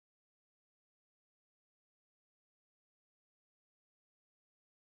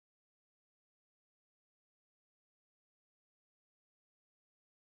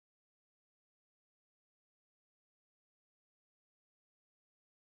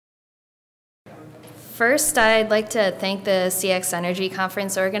First, I'd like to thank the CX Energy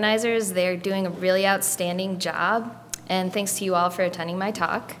Conference organizers. They're doing a really outstanding job, and thanks to you all for attending my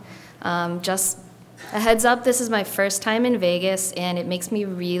talk. Just a heads up, this is my first time in Vegas, and it makes me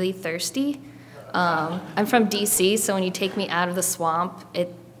really thirsty. I'm from DC, so when you take me out of the swamp,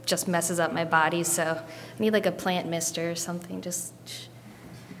 it just messes up my body, so I need like a plant mister or something.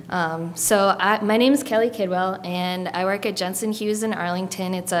 My name is Kelly Kidwell, and I work at Jensen, Hughes in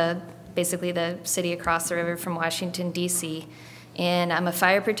Arlington. It's basically the city across the river from Washington, D.C., and I'm a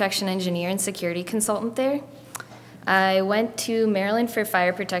fire protection engineer and security consultant there. I went to Maryland for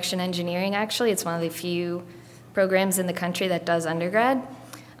fire protection engineering, actually. It's one of the few programs in the country that does undergrad.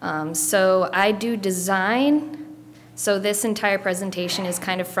 So I do design. So this entire presentation is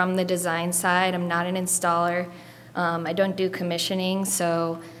kind of from the design side. I'm not an installer. I don't do commissioning,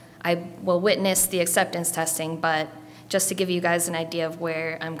 so I will witness the acceptance testing, but just to give you guys an idea of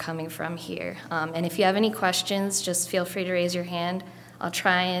where I'm coming from here. And if you have any questions, just feel free to raise your hand. I'll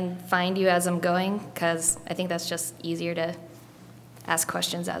try and find you as I'm going, because I think that's just easier to ask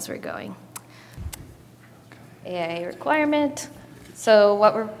questions as we're going. AIA requirement. So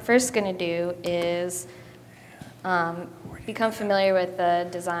what we're first going to do is become familiar with the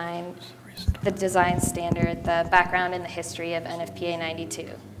design standard, the background and the history of NFPA 92.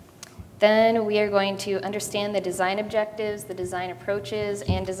 Then we are going to understand the design objectives, the design approaches,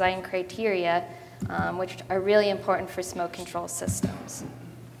 and design criteria, which are really important for smoke control systems.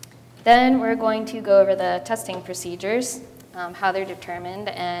 Then we're going to go over the testing procedures, how they're determined,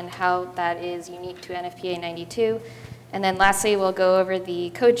 and how that is unique to NFPA 92. And then lastly, we'll go over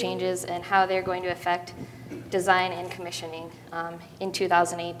the code changes and how they're going to affect design and commissioning in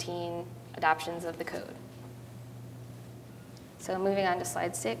 2018 adoptions of the code. So moving on to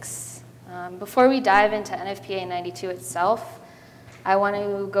slide 6. Before we dive into NFPA 92 itself, I want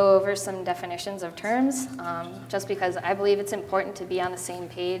to go over some definitions of terms, just because I believe it's important to be on the same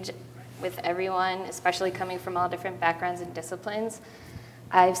page with everyone, especially coming from all different backgrounds and disciplines.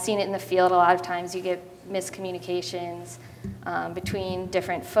 I've seen it in the field a lot of times. You get miscommunications between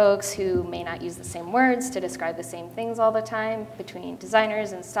different folks who may not use the same words to describe the same things all the time, between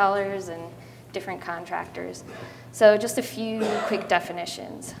designers, installers, and different contractors. So just a few quick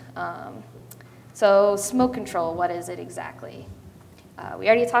definitions. So smoke control, what is it exactly? We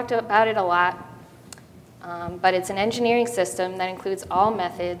already talked about it a lot, but it's an engineering system that includes all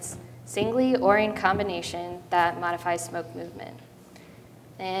methods, singly or in combination, that modify smoke movement.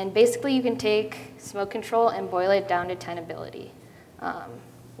 And basically you can take smoke control and boil it down to tenability,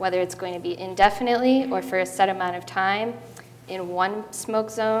 whether it's going to be indefinitely or for a set amount of time in one smoke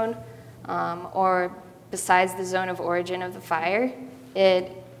zone, or besides the zone of origin of the fire.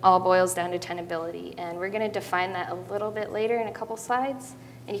 It all boils down to tenability, and we're going to define that a little bit later in a couple slides,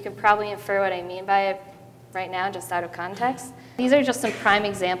 and you can probably infer what I mean by it right now just out of context. These are just some prime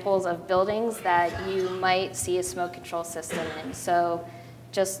examples of buildings that you might see a smoke control system in. So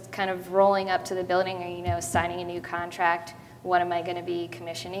just kind of rolling up to the building, or signing a new contract, what am I going to be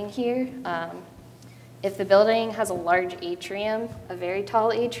commissioning here? If the building has a large atrium, a very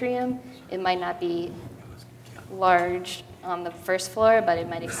tall atrium, it might not be large on the first floor, but it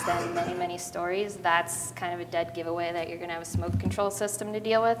might extend many, many stories. That's kind of a dead giveaway that you're going to have a smoke control system to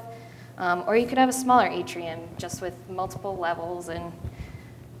deal with. Or you could have a smaller atrium just with multiple levels and,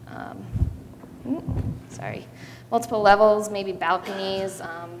 multiple levels, maybe balconies,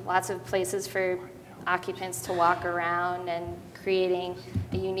 lots of places for occupants to walk around, and creating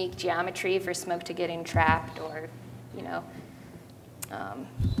a unique geometry for smoke to get entrapped, or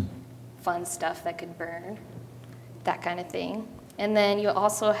fun stuff that could burn, that kind of thing. And then you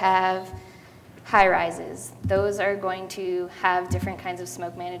also have high rises. Those are going to have different kinds of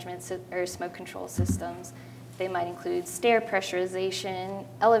smoke management or smoke control systems. They might include stair pressurization,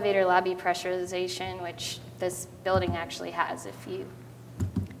 elevator lobby pressurization, which this building actually has. If you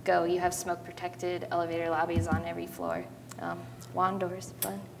go, you have smoke protected elevator lobbies on every floor. Wand doors,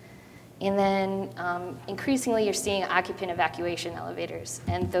 fun. And then increasingly you're seeing occupant evacuation elevators,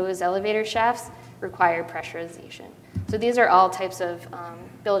 and those elevator shafts require pressurization. So these are all types of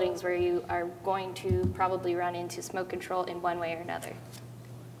buildings where you are going to probably run into smoke control in one way or another.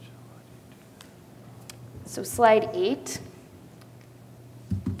 So slide 8.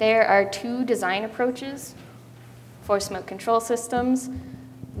 There are 2 design approaches for smoke control systems.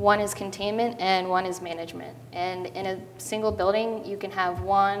 One is containment and one is management. And in a single building, you can have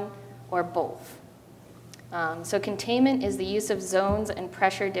one or both. So containment is the use of zones and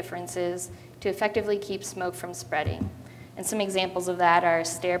pressure differences to effectively keep smoke from spreading. And some examples of that are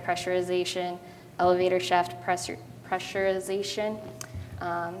stair pressurization, elevator shaft pressurization,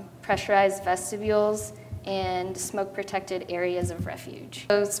 pressurized vestibules, and smoke-protected areas of refuge.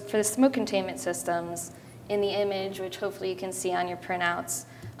 So for the smoke containment systems, in the image, which hopefully you can see on your printouts,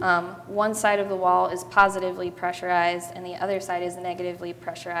 one side of the wall is positively pressurized and the other side is negatively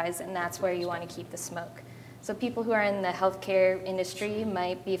pressurized, and that's where you want to keep the smoke. So people who are in the healthcare industry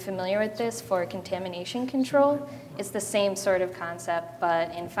might be familiar with this for contamination control. It's the same sort of concept,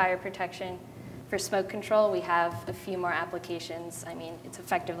 but in fire protection, for smoke control, we have a few more applications. I mean, it's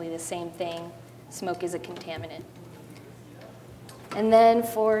effectively the same thing. Smoke is a contaminant. And then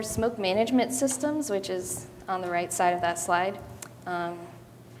for smoke management systems, which is on the right side of that slide,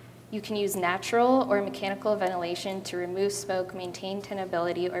 you can use natural or mechanical ventilation to remove smoke, maintain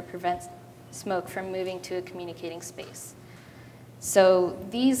tenability, or prevent smoke from moving to a communicating space. So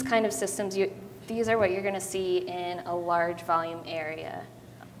these kind of systems, these are what you're going to see in a large volume area.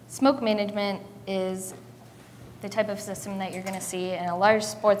 Smoke management is the type of system that you're going to see in a large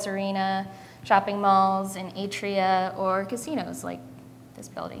sports arena, shopping malls, in atria, or casinos like this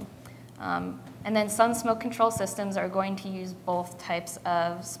building. And then some smoke control systems are going to use both types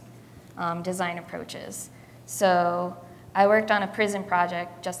of design approaches. So I worked on a prison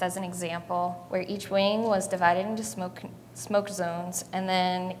project, just as an example, where each wing was divided into smoke zones, and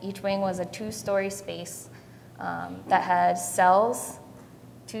then each wing was a 2-story space that had cells,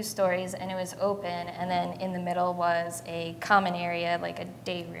 2 stories, and it was open, and then in the middle was a common area, like a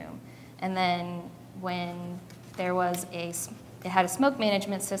day room. And then when there was it had a smoke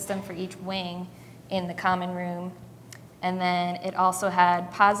management system for each wing in the common room, and then it also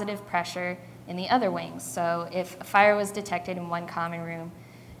had positive pressure in the other wings. So if a fire was detected in one common room,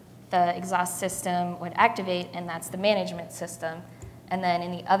 the exhaust system would activate, and that's the management system. And then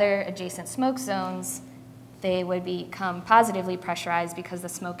in the other adjacent smoke zones, they would become positively pressurized because the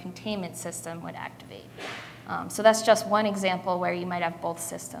smoke containment system would activate. So that's just one example where you might have both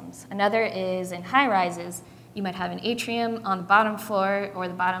systems. Another is in high-rises, you might have an atrium on the bottom floor or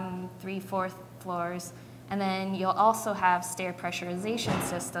the bottom 3/4 floors, and then you'll also have stair pressurization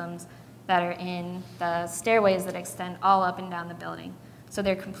systems that are in the stairways that extend all up and down the building. So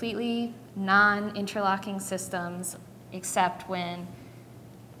they're completely non-interlocking systems, except when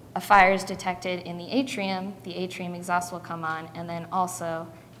a fire is detected in the atrium exhaust will come on, and then also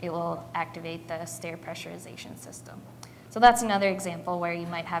it will activate the stair pressurization system. So that's another example where you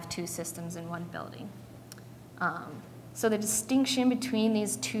might have 2 systems in one building. So the distinction between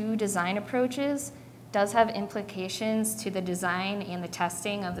these 2 design approaches does have implications to the design and the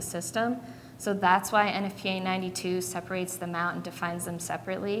testing of the system. So that's why NFPA 92 separates them out and defines them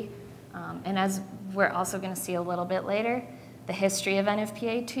separately. And as we're also going to see a little bit later, the history of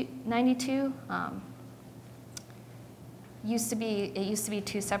NFPA 92 used to be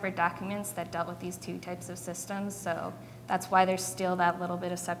 2 separate documents that dealt with these 2 types of systems. So that's why there's still that little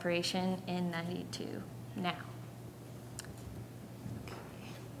bit of separation in 92 now.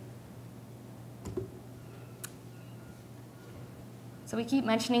 So we keep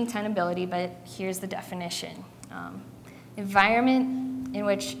mentioning tenability, but here's the definition. Environment in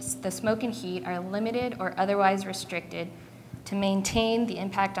which the smoke and heat are limited or otherwise restricted to maintain the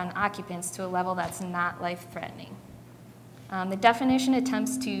impact on occupants to a level that's not life-threatening. The definition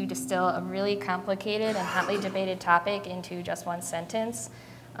attempts to distill a really complicated and hotly debated topic into just one sentence.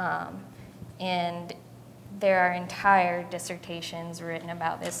 And there are entire dissertations written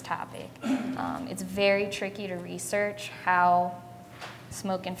about this topic. It's very tricky to research how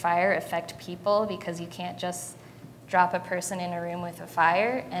smoke and fire affect people, because you can't just drop a person in a room with a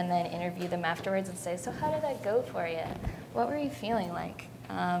fire and then interview them afterwards and say, so how did that go for you? What were you feeling like?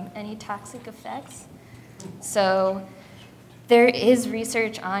 Any toxic effects? So there is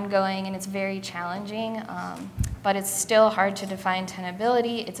research ongoing, and it's very challenging, but it's still hard to define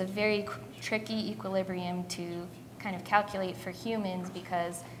tenability. It's a very tricky equilibrium to kind of calculate for humans,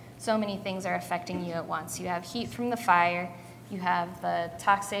 because so many things are affecting you at once. You have heat from the fire, you have the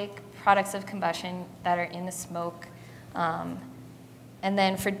toxic products of combustion that are in the smoke, and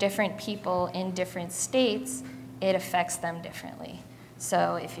then for different people in different states, it affects them differently.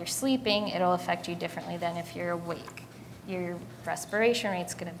 So if you're sleeping, it'll affect you differently than if you're awake. Your respiration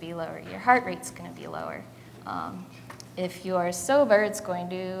rate's going to be lower, your heart rate's going to be lower. If you're sober, it's going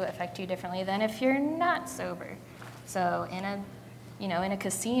to affect you differently than if you're not sober. So in a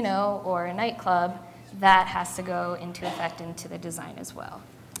casino or a nightclub, that has to go into effect into the design as well.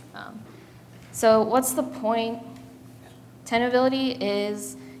 So what's the point? Tenability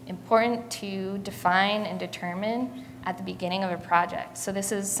is important to define and determine at the beginning of a project. So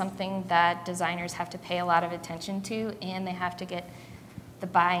this is something that designers have to pay a lot of attention to, and they have to get the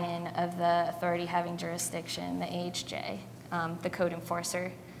buy-in of the authority having jurisdiction, the AHJ. the code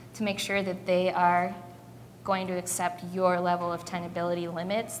enforcer to make sure that they are going to accept your level of tenability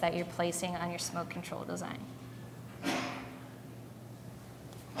limits that you're placing on your smoke control design.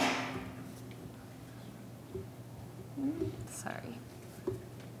 Sorry.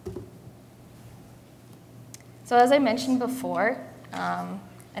 So as I mentioned before,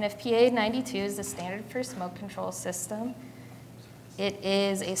 NFPA 92 is the standard for smoke control system. It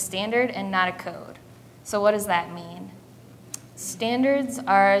is a standard and not a code. So what does that mean? Standards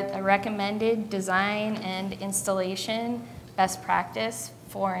are a recommended design and installation best practice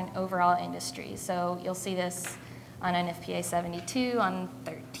for an overall industry. So you'll see this on NFPA 72, on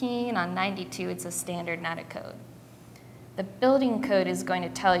 13, on 92, it's a standard, not a code. The building code is going to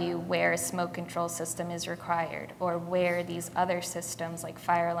tell you where a smoke control system is required or where these other systems like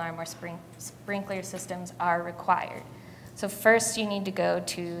fire alarm or sprinkler systems are required. So first you need to go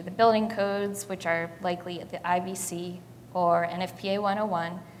to the building codes, which are likely at the IBC or NFPA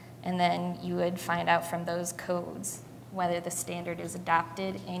 101, and then you would find out from those codes whether the standard is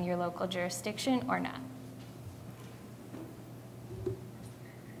adopted in your local jurisdiction or not.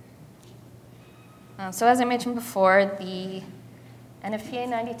 So as I mentioned before, the NFPA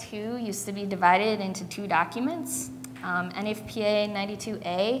 92 used to be divided into two documents. NFPA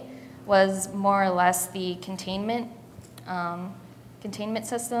 92A was more or less the containment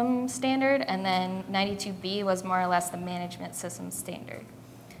system standard, and then 92B was more or less the management system standard.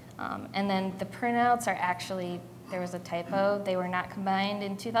 And then the printouts are actually, there was a typo. They were not combined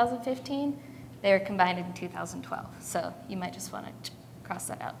in 2015. They were combined in 2012. So you might just want to cross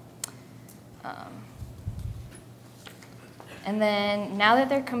that out. And then now that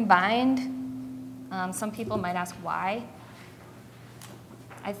they're combined, some people might ask why.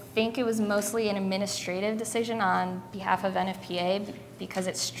 I think it was mostly an administrative decision on behalf of NFPA because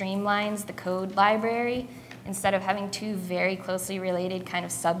it streamlines the code library instead of having two very closely related kind of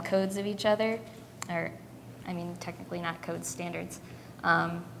subcodes of each other, or I mean technically not code standards.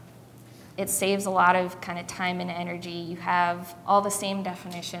 It saves a lot of kind of time and energy. You have all the same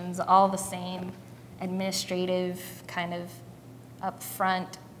definitions, all the same administrative kind of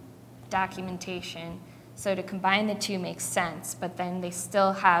upfront documentation. So to combine the two makes sense, but then they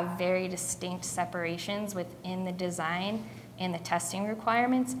still have very distinct separations within the design and the testing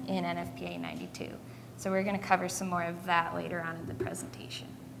requirements in NFPA 92. So we're going to cover some more of that later on in the presentation.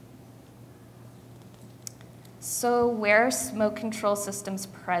 So where are smoke control systems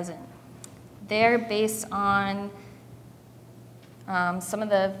present? They're based on some of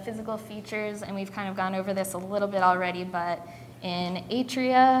the physical features, and we've kind of gone over this a little bit already, but in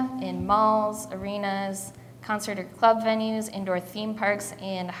atria, in malls, arenas, concert or club venues, indoor theme parks,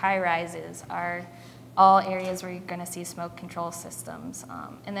 and high-rises are all areas where you're going to see smoke control systems.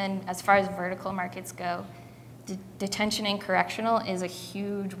 And then as far as vertical markets go, detention and correctional is a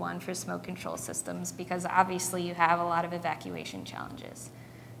huge one for smoke control systems because obviously you have a lot of evacuation challenges.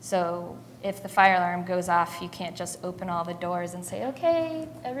 So if the fire alarm goes off, you can't just open all the doors and say, okay,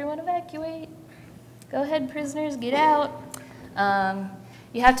 everyone evacuate. Go ahead, prisoners, get out.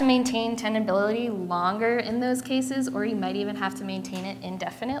 You have to maintain tenability longer in those cases, or you might even have to maintain it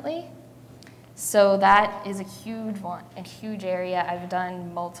indefinitely. So that is a huge one, a huge area. I've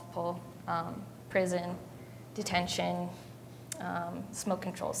done multiple prison, detention, smoke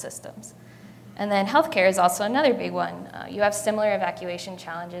control systems. And then healthcare is also another big one. You have similar evacuation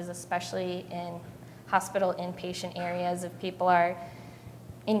challenges, especially in hospital inpatient areas. If people are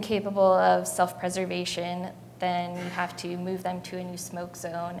incapable of self-preservation, then you have to move them to a new smoke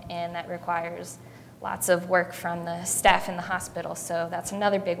zone, and that requires lots of work from the staff in the hospital. So that's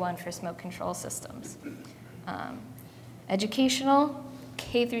another big one for smoke control systems. Educational,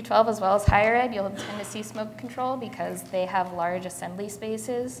 K through 12 as well as higher ed, you'll tend to see smoke control because they have large assembly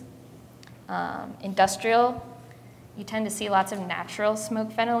spaces. Industrial, you tend to see lots of natural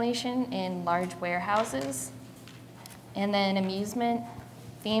smoke ventilation in large warehouses. And then amusement,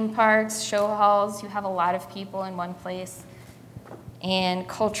 theme parks, show halls, you have a lot of people in one place. And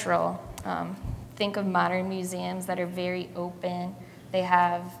cultural, think of modern museums that are very open. They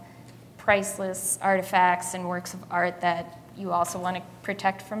have priceless artifacts and works of art that you also want to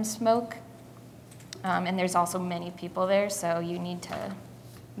protect from smoke. And there's also many people there, so you need to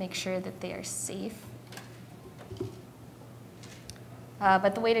make sure that they are safe.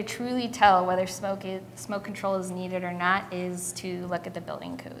 But the way to truly tell whether smoke control is needed or not is to look at the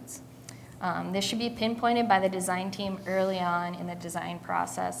building codes. This should be pinpointed by the design team early on in the design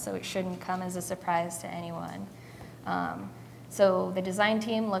process, so it shouldn't come as a surprise to anyone. So the design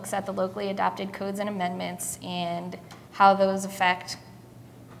team looks at the locally adopted codes and amendments and how those affect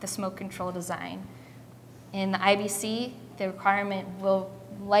the smoke control design. In the IBC, the requirement will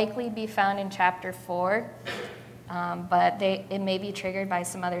likely be found in Chapter 4, but it may be triggered by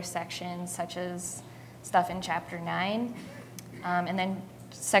some other sections, such as stuff in Chapter 9. And then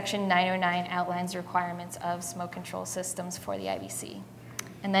Section 909 outlines requirements of smoke control systems for the IBC.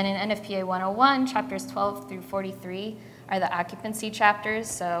 And then in NFPA 101, Chapters 12 through 43 are the occupancy chapters,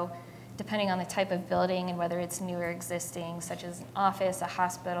 so depending on the type of building and whether it's new or existing, such as an office, a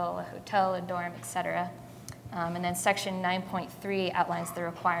hospital, a hotel, a dorm, et cetera. And then Section 9.3 outlines the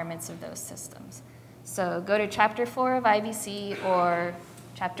requirements of those systems. So go to Chapter 4 of IBC or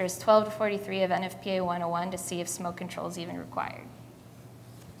Chapters 12 to 43 of NFPA 101 to see if smoke control is even required.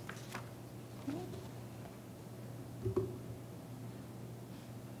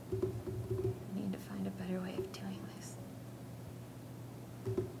 Need to find a better way of doing this.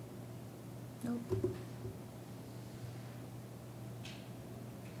 Nope.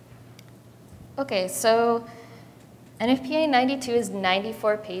 Okay, so NFPA 92 is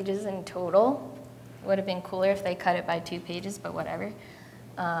 94 pages in total. Would have been cooler if they cut it by 2 pages, but whatever.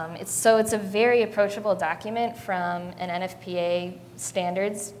 It's a very approachable document from an NFPA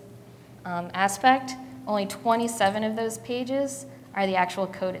standards aspect. Only 27 of those pages are the actual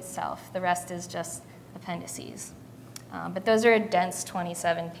code itself. The rest is just appendices. But those are a dense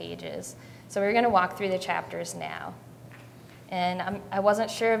 27 pages. So we're going to walk through the chapters now. And I wasn't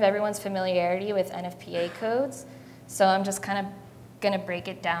sure of everyone's familiarity with NFPA codes, so I'm just kind of going to break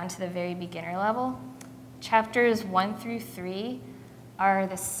it down to the very beginner level. Chapters 1 through 3 are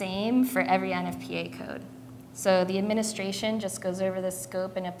the same for every NFPA code. So the administration just goes over the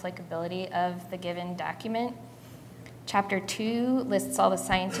scope and applicability of the given document. Chapter 2 lists all the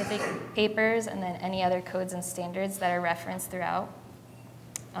scientific papers and then any other codes and standards that are referenced throughout.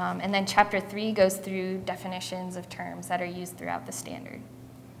 And then Chapter 3 goes through definitions of terms that are used throughout the standard.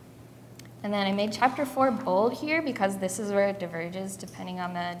 And then I made Chapter 4 bold here because this is where it diverges depending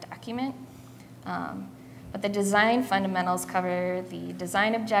on the document. But the design fundamentals cover the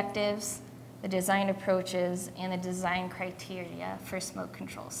design objectives, the design approaches, and the design criteria for smoke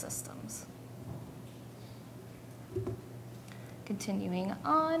control systems. Continuing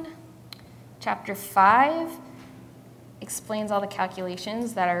on, Chapter 5 explains all the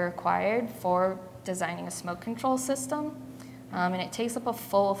calculations that are required for designing a smoke control system. And it takes up a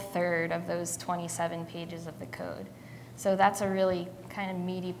full third of those 27 pages of the code. So that's a really kind of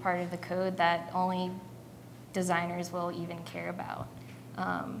meaty part of the code that only designers will even care about.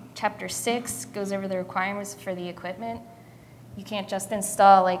 Chapter 6 goes over the requirements for the equipment. You can't just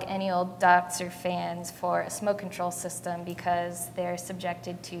install like any old ducts or fans for a smoke control system because they're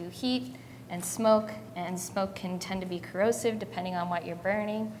subjected to heat and smoke can tend to be corrosive depending on what you're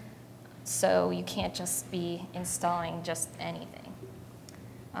burning. So you can't just be installing just anything.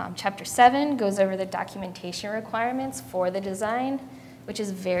 Chapter 7 goes over the documentation requirements for the design, which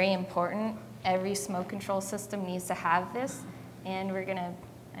is very important. Every smoke control system needs to have this, and you're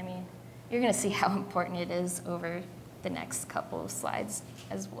gonna see how important it is over the next couple of slides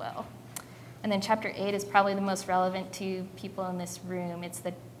as well. And then Chapter 8 is probably the most relevant to people in this room. It's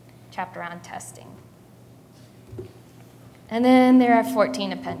the chapter on testing. And then there are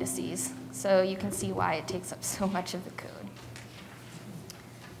 14 appendices, so you can see why it takes up so much of the code.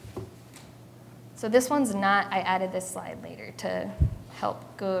 So this one's not, I added this slide later to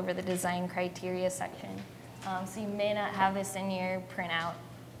help go over the design criteria section. So you may not have this in your printout.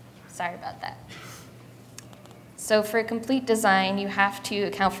 Sorry about that. So for a complete design, you have to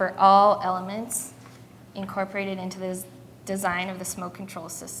account for all elements incorporated into the design of the smoke control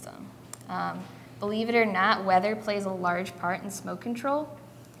system. Believe it or not, weather plays a large part in smoke control.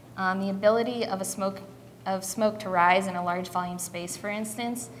 The ability of smoke to rise in a large volume space, for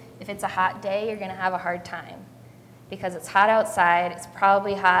instance, if it's a hot day, you're going to have a hard time because it's hot outside, it's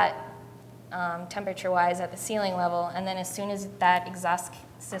probably hot temperature-wise at the ceiling level, and then as soon as that exhaust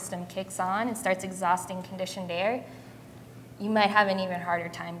system kicks on and starts exhausting conditioned air, you might have an even harder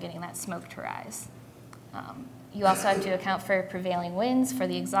time getting that smoke to rise. You also have to account for prevailing winds for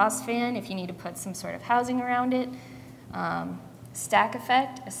the exhaust fan if you need to put some sort of housing around it. Stack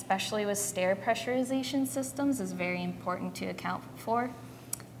effect, especially with stair pressurization systems, is very important to account for.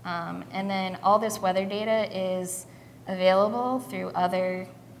 And then all this weather data is available through other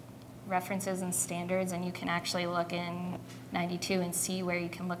references and standards, and you can actually look in 92 and see where you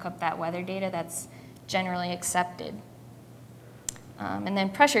can look up that weather data that's generally accepted. And then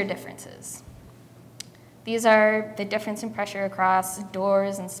pressure differences. These are the difference in pressure across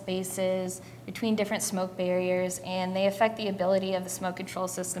doors and spaces between different smoke barriers, and they affect the ability of the smoke control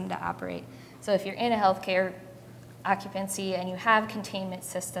system to operate. So if you're in a healthcare occupancy and you have containment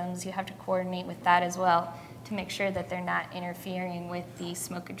systems, you have to coordinate with that as well to make sure that they're not interfering with the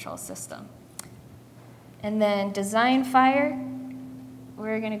smoke control system. And then design fire,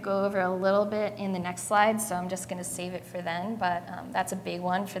 we're going to go over a little bit in the next slide, so I'm just going to save it for then, but that's a big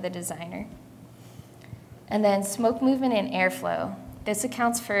one for the designer. And then smoke movement and airflow. This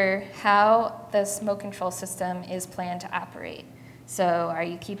accounts for how the smoke control system is planned to operate. So are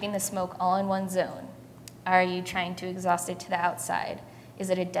you keeping the smoke all in one zone? Are you trying to exhaust it to the outside? Is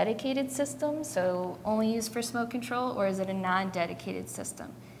it a dedicated system, so only used for smoke control, or is it a non-dedicated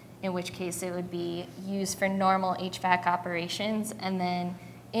system? In which case it would be used for normal HVAC operations, and then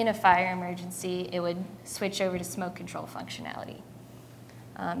in a fire emergency, it would switch over to smoke control functionality.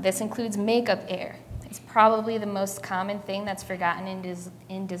 This includes makeup air. It's probably the most common thing that's forgotten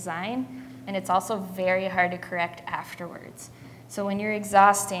in design, and it's also very hard to correct afterwards. So when you're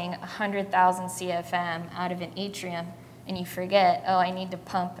exhausting 100,000 CFM out of an atrium, and you forget, oh, I need to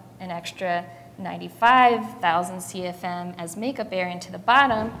pump an extra 95,000 CFM as makeup air into the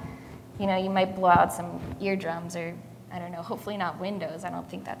bottom, you know, you might blow out some eardrums or, I don't know, hopefully not windows. I don't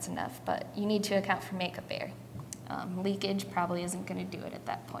think that's enough, but you need to account for makeup air. Leakage probably isn't going to do it at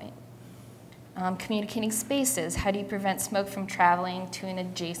that point. Communicating spaces. How do you prevent smoke from traveling to an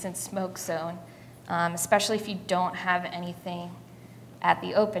adjacent smoke zone, especially if you don't have anything at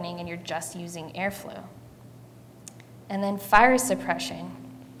the opening and you're just using airflow? And then fire suppression.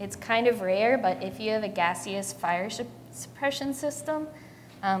 It's kind of rare, but if you have a gaseous fire suppression system,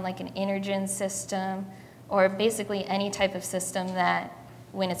 like an Energen system, or basically any type of system that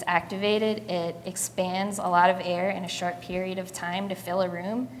when it's activated, it expands a lot of air in a short period of time to fill a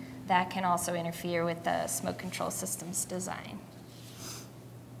room, that can also interfere with the smoke control system's design.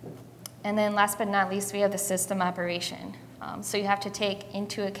 And then last but not least, we have the system operation. So you have to take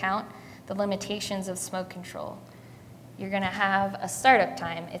into account the limitations of smoke control. You're going to have a startup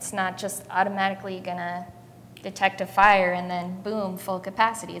time. It's not just automatically going to detect a fire and then boom, full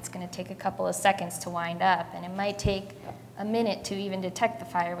capacity. It's going to take a couple of seconds to wind up, and it might take a minute to even detect the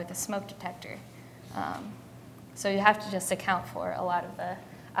fire with a smoke detector. So you have to just account for a lot of the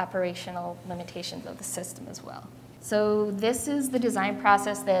operational limitations of the system as well. So this is the design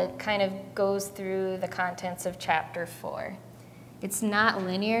process that kind of goes through the contents of Chapter 4. It's not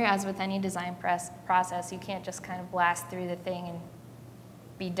linear, as with any design process. You can't just kind of blast through the thing and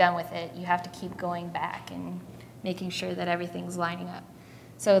be done with it. You have to keep going back and making sure that everything's lining up.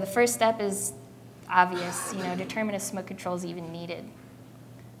 So the first step is obvious, determine if smoke control is even needed.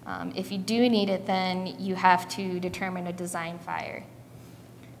 If you do need it, then you have to determine a design fire.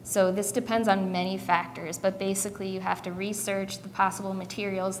 So this depends on many factors, but basically you have to research the possible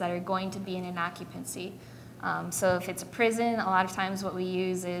materials that are going to be in an occupancy. So if it's a prison, a lot of times what we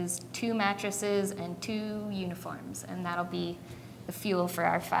use is 2 mattresses and 2 uniforms, and that'll be the fuel for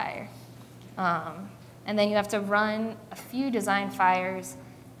our fire. And then you have to run a few design fires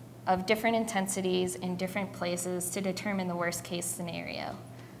of different intensities in different places to determine the worst case scenario.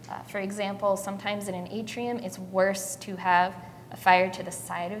 For example, sometimes in an atrium, it's worse to have a fire to the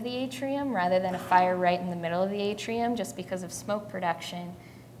side of the atrium rather than a fire right in the middle of the atrium, just because of smoke production,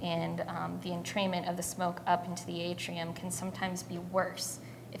 and the entrainment of the smoke up into the atrium can sometimes be worse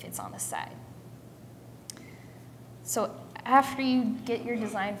if it's on the side. So after you get your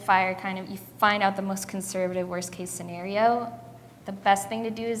design fire, you find out the most conservative worst case scenario, the best thing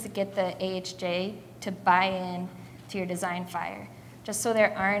to do is to get the AHJ to buy in to your design fire, just so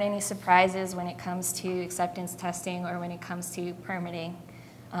there aren't any surprises when it comes to acceptance testing or when it comes to permitting.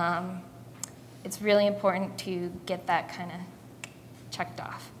 It's really important to get that kind of checked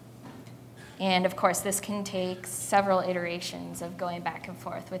off. And of course, this can take several iterations of going back and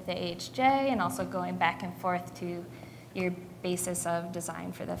forth with the AHJ and also going back and forth to your basis of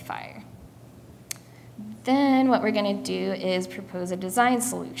design for the fire. Then what we're going to do is propose a design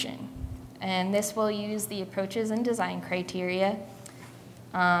solution. And this will use the approaches and design criteria.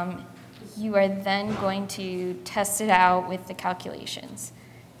 You are then going to test it out with the calculations.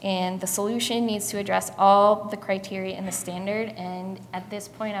 And the solution needs to address all the criteria in the standard. And at this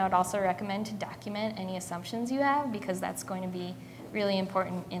point, I would also recommend to document any assumptions you have, because that's going to be really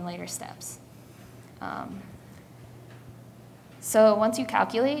important in later steps. So once you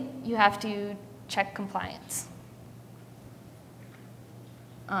calculate, you have to check compliance.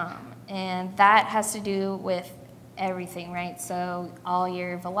 And that has to do with everything, right? So all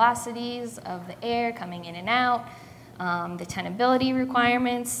your velocities of the air coming in and out, the tenability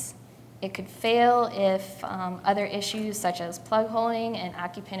requirements. It could fail if other issues such as plug holing and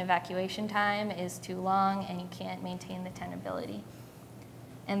occupant evacuation time is too long and you can't maintain the tenability.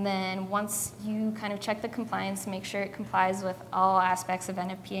 And then once you kind of check the compliance, make sure it complies with all aspects of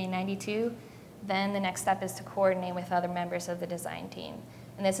NFPA 92, then the next step is to coordinate with other members of the design team.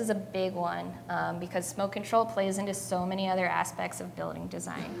 And this is a big one because smoke control plays into so many other aspects of building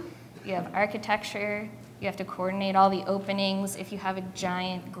design. You have architecture, you have to coordinate all the openings. If you have a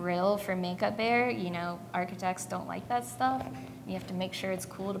giant grill for makeup air, you know, architects don't like that stuff. You have to make sure it's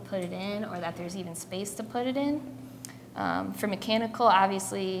cool to put it in or that there's even space to put it in. For mechanical,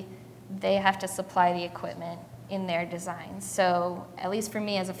 obviously, they have to supply the equipment in their designs. So at least for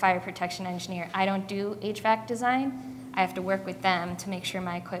me as a fire protection engineer, I don't do HVAC design. I have to work with them to make sure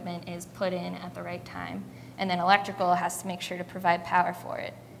my equipment is put in at the right time. And then electrical has to make sure to provide power for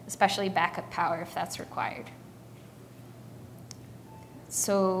it, especially backup power if that's required.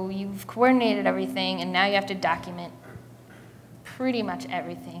 So you've coordinated everything, and now you have to document pretty much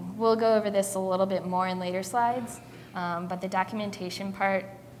everything. We'll go over this a little bit more in later slides, but the documentation part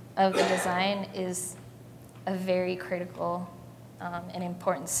of the design is a very critical and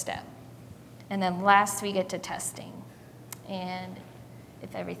important step. And then last, we get to testing. And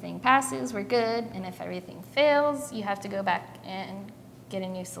if everything passes, we're good, and if everything fails, you have to go back and get a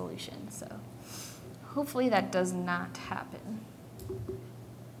new solution. So hopefully that does not happen.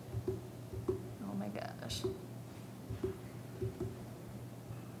 Oh my gosh.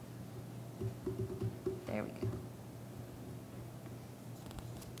 There we go.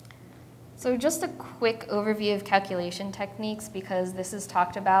 So just a quick overview of calculation techniques, because this is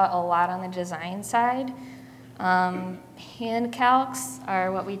talked about a lot on the design side. Hand calcs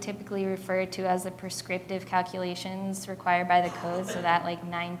are what we typically refer to as the prescriptive calculations required by the code, so that like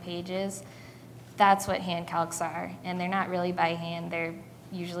 9 pages. That's what hand calcs are, and they're not really by hand. They're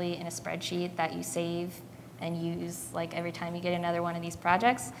usually in a spreadsheet that you save and use like every time you get another one of these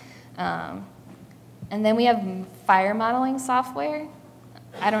projects. And then we have fire modeling software.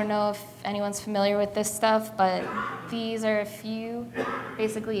 I don't know if anyone's familiar with this stuff, but these are a few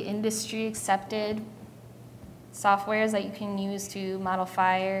basically industry accepted softwares that you can use to model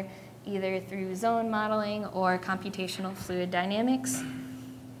fire, either through zone modeling or computational fluid dynamics.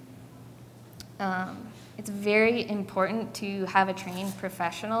 It's very important to have a trained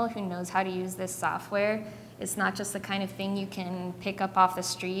professional who knows how to use this software. It's not just the kind of thing you can pick up off the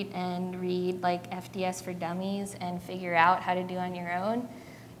street and read like FDS for Dummies and figure out how to do on your own.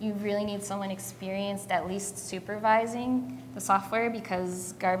 You really need someone experienced at least supervising the software,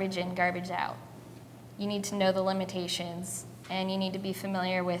 because garbage in, garbage out. You need to know the limitations, and you need to be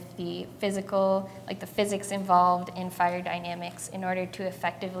familiar with the physical, like the physics involved in fire dynamics in order to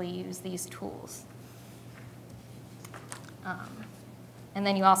effectively use these tools. And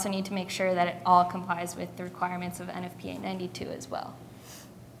then you also need to make sure that it all complies with the requirements of NFPA 92 as well.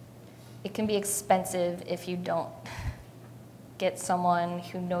 It can be expensive if you don't get someone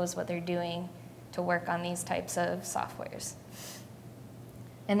who knows what they're doing to work on these types of softwares.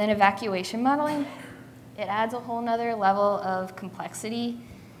 And then evacuation modeling. It adds a whole nother level of complexity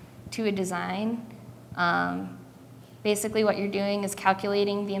to a design. Basically what you're doing is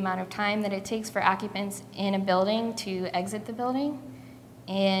calculating the amount of time that it takes for occupants in a building to exit the building,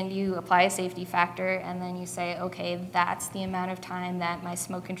 and you apply a safety factor, and then you say, okay, that's the amount of time that my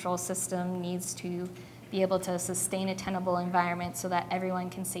smoke control system needs to be able to sustain a tenable environment so that everyone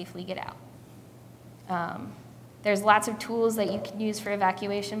can safely get out. There's lots of tools that you can use for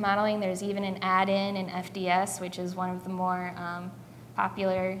evacuation modeling. There's even an add-in in FDS, which is one of the more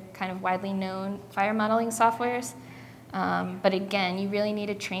popular, kind of widely known fire modeling softwares. But again, you really need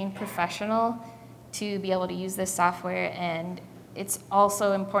a trained professional to be able to use this software, and it's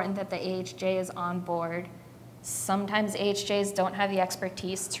also important that the AHJ is on board. Sometimes AHJs don't have the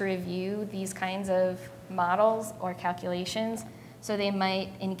expertise to review these kinds of models or calculations, so they might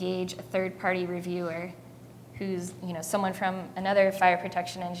engage a third-party reviewer who's, you know, someone from another fire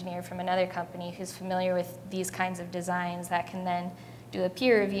protection engineer from another company who's familiar with these kinds of designs that can then do a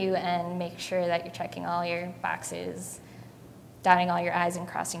peer review and make sure that you're checking all your boxes, dotting all your I's and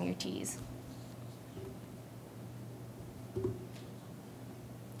crossing your T's.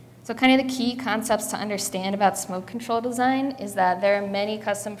 So kind of the key concepts to understand about smoke control design is that there are many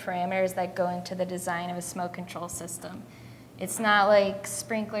custom parameters that go into the design of a smoke control system. It's not like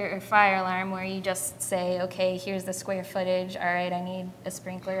sprinkler or fire alarm where you just say, okay, here's the square footage. All right, I need a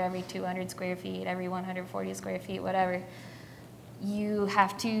sprinkler every 200 square feet, every 140 square feet, whatever. You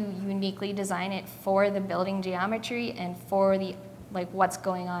have to uniquely design it for the building geometry and for the, like, what's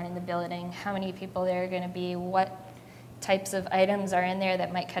going on in the building, how many people there are going to be, what types of items are in there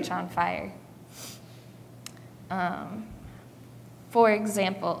that might catch on fire. For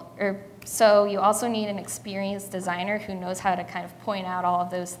example, so you also need an experienced designer who knows how to kind of point out all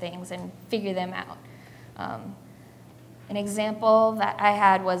of those things and figure them out. An example that I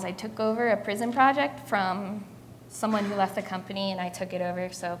had was I took over a prison project from someone who left the company, and I took it over.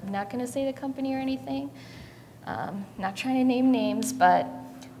 So I'm not going to say the company or anything. Not trying to name names, but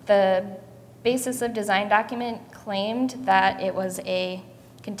the basis of design document claimed that it was a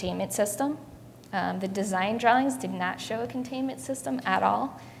containment system. The design drawings did not show a containment system at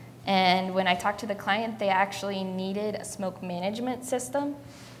all. And when I talked to the client, they actually needed a smoke management system.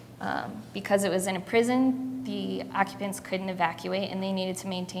 Because it was in a prison, the occupants couldn't evacuate, and they needed to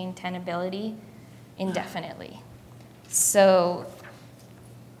maintain tenability indefinitely. So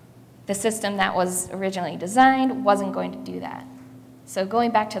the system that was originally designed wasn't going to do that. So going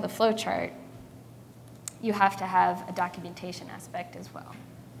back to the flow chart, you have to have a documentation aspect as well.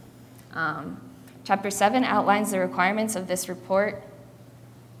 Chapter 7 outlines the requirements of this report,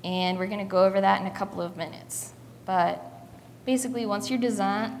 and we're going to go over that in a couple of minutes. But basically, once you're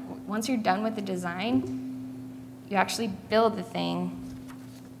done with the design, you actually build the thing,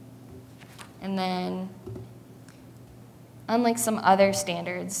 and then, unlike some other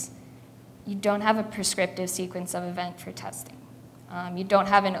standards, you don't have a prescriptive sequence of event for testing. You don't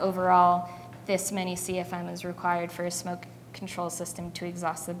have an overall, this many CFM is required for a smoke control system to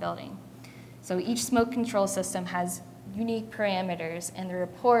exhaust the building. So each smoke control system has unique parameters, and the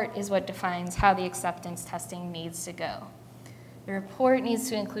report is what defines how the acceptance testing needs to go. The report needs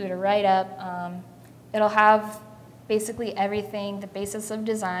to include a write-up. It'll have basically everything: the basis of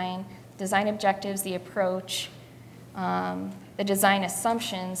design, design objectives, the approach, the design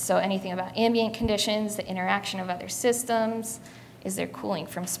assumptions, so anything about ambient conditions, the interaction of other systems, is there cooling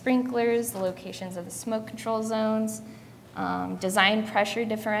from sprinklers, the locations of the smoke control zones, design pressure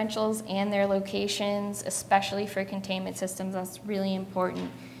differentials and their locations, especially for containment systems, that's really important,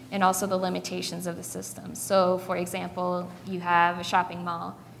 and also the limitations of the system. So for example, you have a shopping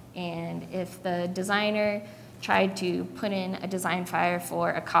mall, and if the designer tried to put in a design fire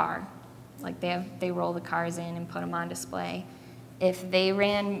for a car, like they roll the cars in and put them on display, if they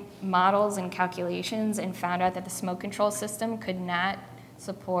ran models and calculations and found out that the smoke control system could not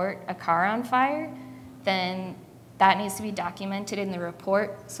support a car on fire, then that needs to be documented in the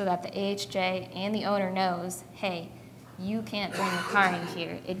report so that the AHJ and the owner knows, hey, you can't bring the car in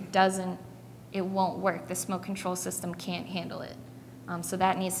here. It won't work. The smoke control system can't handle it. So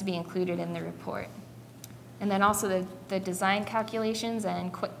that needs to be included in the report. And then also the design calculations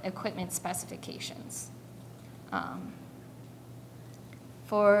and equipment specifications. I'm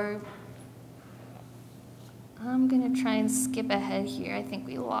gonna try and skip ahead here. I think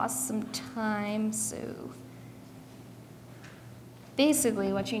we lost some time, so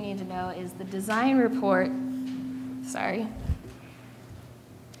basically what you need to know is the design report,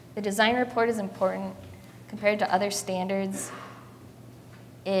 the design report is important compared to other standards.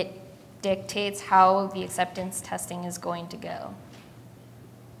 It dictates how the acceptance testing is going to go.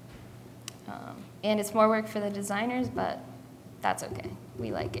 And it's more work for the designers, but that's okay.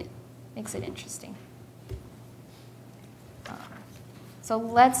 We like it. Makes it interesting. So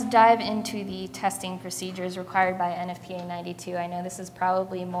let's dive into the testing procedures required by NFPA 92. I know this is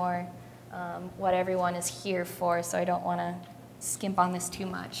probably more what everyone is here for, so I don't want to skimp on this too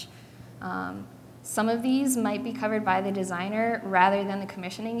much. Some of these might be covered by the designer rather than the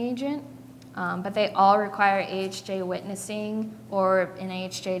commissioning agent, but they all require AHJ witnessing or an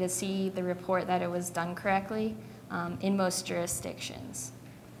AHJ to see the report that it was done correctly in most jurisdictions.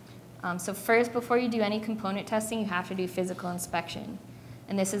 So first, before you do any component testing, you have to do physical inspection.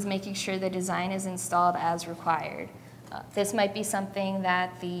 And this is making sure the design is installed as required. This might be something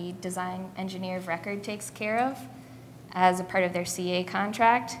that the design engineer of record takes care of as a part of their CA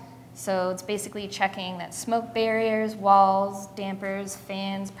contract. So it's basically checking that smoke barriers, walls, dampers,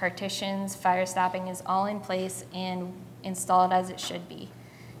 fans, partitions, fire stopping is all in place and installed as it should be.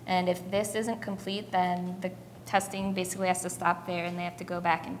 And if this isn't complete, then the testing basically has to stop there and they have to go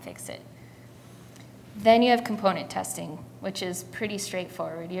back and fix it. Then you have component testing, which is pretty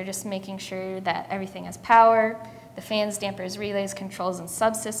straightforward. You're just making sure that everything has power, the fans, dampers, relays, controls, and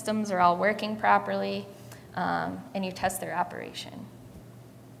subsystems are all working properly, and you test their operation.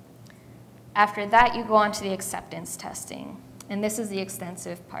 After that, you go on to the acceptance testing, and this is the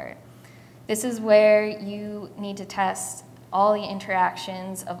extensive part. This is where you need to test all the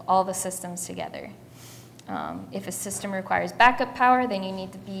interactions of all the systems together. If a system requires backup power, then you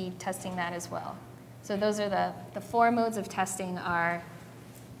need to be testing that as well. So those are the four modes of testing are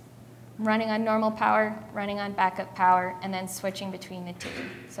running on normal power, running on backup power, and then switching between the two.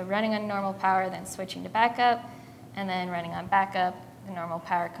 So running on normal power, then switching to backup, and then running on backup, the normal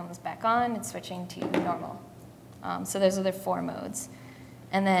power comes back on and switching to normal. So those are the four modes.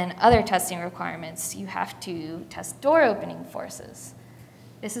 And then other testing requirements, you have to test door opening forces.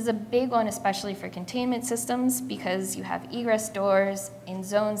 This is a big one, especially for containment systems, because you have egress doors in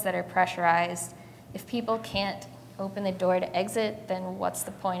zones that are pressurized. If people can't open the door to exit, then what's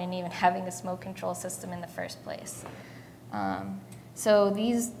the point in even having a smoke control system in the first place? So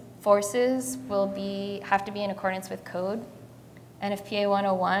these forces have to be in accordance with code. NFPA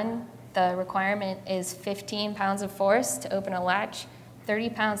 101, the requirement is 15 pounds of force to open a latch, 30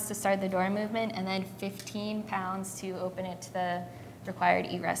 pounds to start the door movement, and then 15 pounds to open it to the required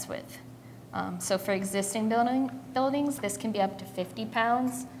egress width. So for existing buildings, this can be up to 50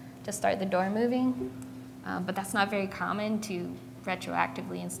 pounds to start the door moving, but that's not very common to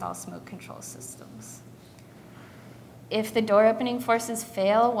retroactively install smoke control systems. If the door opening forces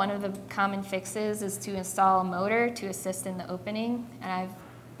fail, one of the common fixes is to install a motor to assist in the opening, and I've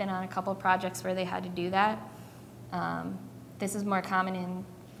been on a couple projects where they had to do that. This is more common in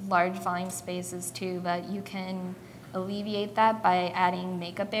large volume spaces too, but you can alleviate that by adding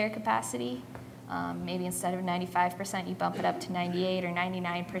makeup air capacity. Maybe instead of 95%, you bump it up to 98 or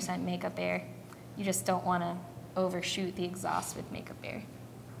 99% makeup air. You just don't want to overshoot the exhaust with makeup air.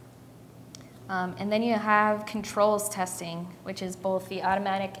 And then you have controls testing, which is both the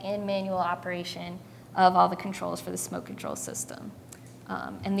automatic and manual operation of all the controls for the smoke control system.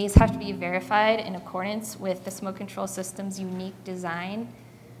 And these have to be verified in accordance with the smoke control system's unique design,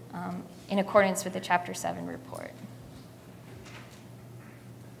 in accordance with the Chapter 7 report.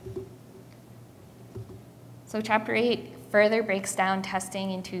 So Chapter 8 further breaks down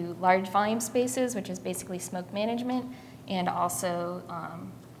testing into large volume spaces, which is basically smoke management, and also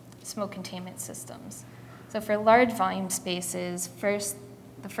smoke containment systems. So for large volume spaces,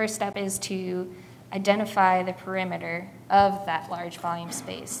 the first step is to identify the perimeter of that large volume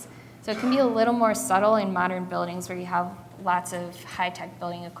space. So it can be a little more subtle in modern buildings where you have lots of high-tech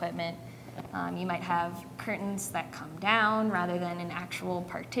building equipment. You might have curtains that come down rather than an actual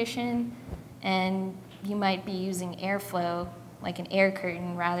partition, and you might be using airflow, like an air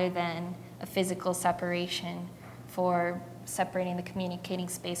curtain, rather than a physical separation for separating the communicating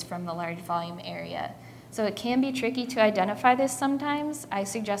space from the large volume area. So it can be tricky to identify this sometimes. I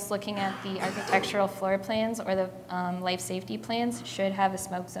suggest looking at the architectural floor plans or the life safety plans should have the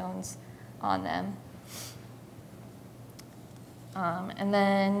smoke zones on them. And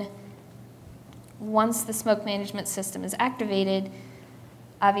then once the smoke management system is activated,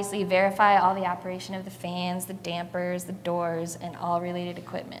 obviously verify all the operation of the fans, the dampers, the doors, and all related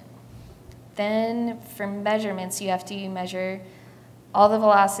equipment. Then for measurements, you have to measure all the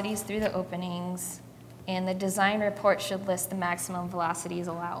velocities through the openings, and the design report should list the maximum velocities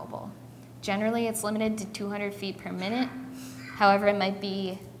allowable. Generally, it's limited to 200 feet per minute. However, it might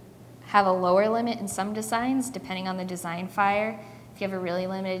have a lower limit in some designs, depending on the design fire. If you have a really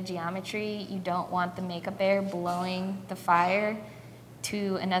limited geometry, you don't want the makeup air blowing the fire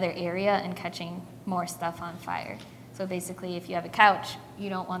to another area and catching more stuff on fire. So basically, if you have a couch, you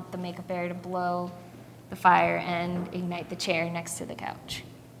don't want the makeup air to blow the fire and ignite the chair next to the couch.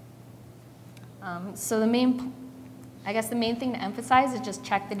 So the main thing to emphasize is just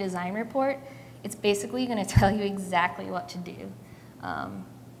check the design report. It's basically going to tell you exactly what to do.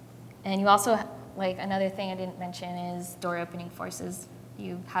 And you also, like another thing I didn't mention is door opening forces.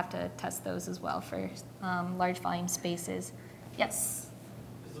 You have to test those as well for large volume spaces. Yes?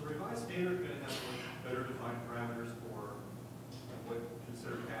 Is the revised standard going to have better defined parameters for what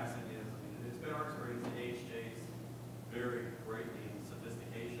considered passing is? I mean, it's been our experience that AHJs vary greatly in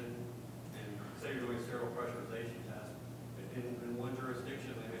sophistication. And say you're doing a serial pressurization test. In one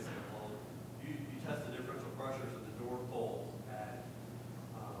jurisdiction, they may say, well, you test the differential pressures of the door pulls at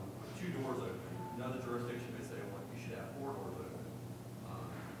with 2 doors open. Another jurisdiction may say, well, you should have 4 doors open.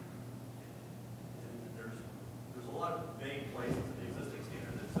 And there's a lot of vague places in the existing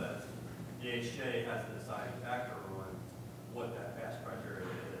standard that says the AHJ has the deciding factor on what that pass criteria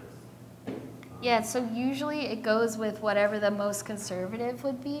is. Yeah, so usually it goes with whatever the most conservative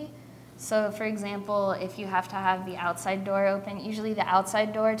would be. So for example, if you have to have the outside door open, usually the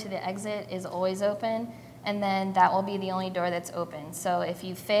outside door to the exit is always open, and then that will be the only door that's open. So if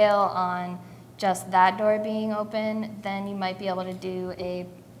you fail on just that door being open, then you might be able to do a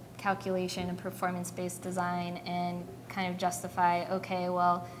calculation, a performance-based design, and kind of justify, okay,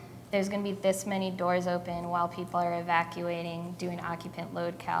 well, there's going to be this many doors open while people are evacuating, doing occupant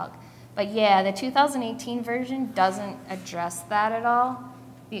load calc. But yeah, the 2018 version doesn't address that at all.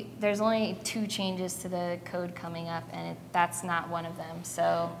 There's only 2 changes to the code coming up, and that's not one of them.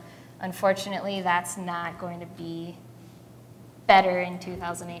 So unfortunately, that's not going to be better in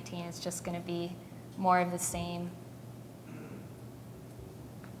 2018. It's just going to be more of the same.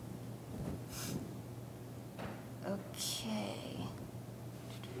 Okay.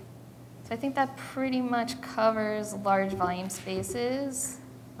 So I think that pretty much covers large volume spaces.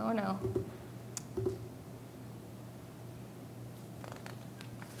 Oh no.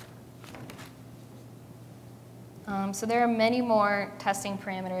 So there are many more testing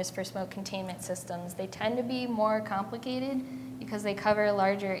parameters for smoke containment systems. They tend to be more complicated because they cover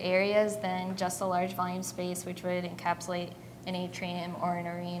larger areas than just a large volume space, which would encapsulate an atrium or an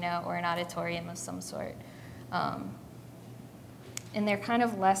arena or an auditorium of some sort. And they're kind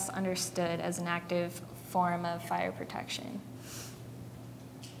of less understood as an active form of fire protection.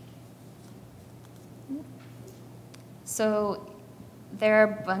 So there are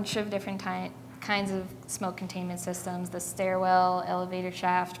a bunch of different kinds of smoke containment systems: the stairwell, elevator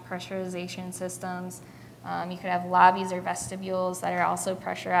shaft, pressurization systems. You could have lobbies or vestibules that are also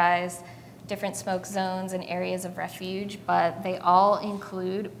pressurized, different smoke zones and areas of refuge, but they all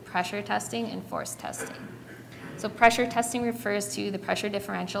include pressure testing and force testing. So pressure testing refers to the pressure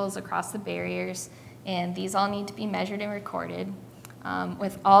differentials across the barriers, and these all need to be measured and recorded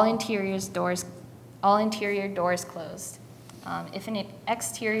with all interior doors closed. If an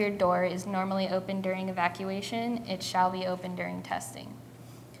exterior door is normally open during evacuation, it shall be open during testing.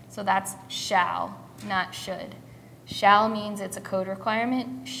 So that's shall, not should. Shall means it's a code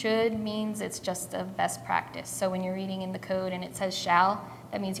requirement. Should means it's just a best practice. So when you're reading in the code and it says shall,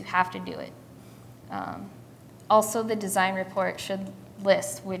 that means you have to do it. Also, the design report should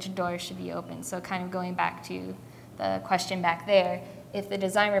list which doors should be open. So kind of going back to the question back there, if the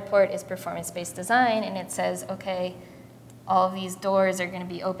design report is performance-based design and it says, okay, all of these doors are going to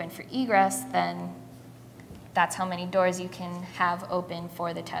be open for egress, then that's how many doors you can have open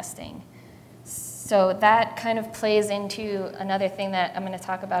for the testing. So that kind of plays into another thing that I'm going to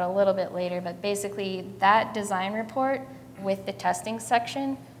talk about a little bit later, but basically that design report with the testing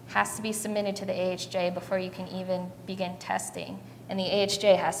section has to be submitted to the AHJ before you can even begin testing. And the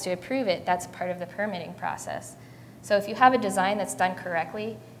AHJ has to approve it. That's part of the permitting process. So if you have a design that's done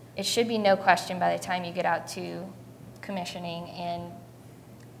correctly, it should be no question by the time you get out to commissioning, and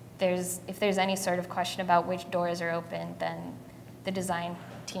if there's any sort of question about which doors are open, then the design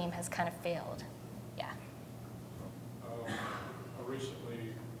team has kind of failed. Yeah. I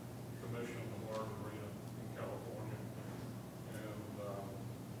recently commissioned a large arena in California, and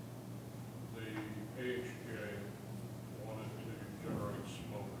the AHJ wanted to generate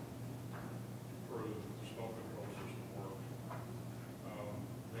smoke to prove the smoke control system worked.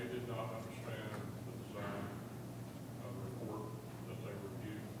 They did not understand the design report that they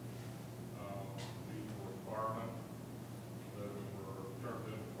reviewed. These were firemen that were turned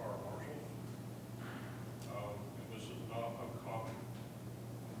into fire marshals. And this is not uncommon.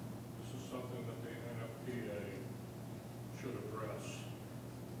 This is something that the NFPA should address,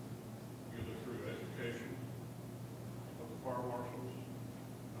 either through education of the fire marshals.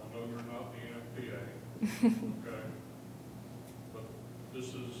 I know you're not the NFPA, okay? But this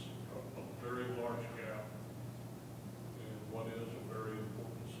is a very large gap in what is a very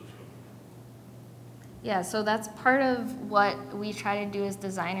important system. Yeah, so that's part of what we try to do as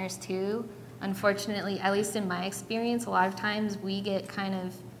designers too. Unfortunately, at least in my experience, a lot of times we get kind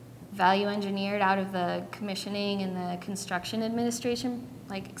of value engineered out of the commissioning and the construction administration,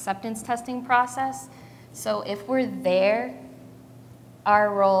 like acceptance testing process. So if we're there,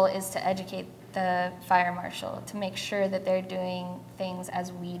 our role is to educate the fire marshal to make sure that they're doing things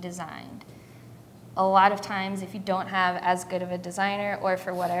as we designed. A lot of times, if you don't have as good of a designer, or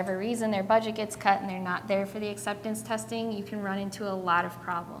for whatever reason their budget gets cut and they're not there for the acceptance testing, you can run into a lot of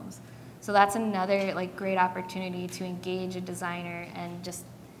problems. So that's another great opportunity to engage a designer and just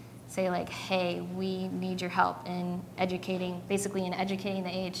say hey, we need your help in educating the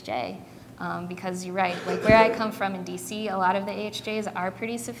AHJ. Because you're right, where I come from in DC, a lot of the AHJs are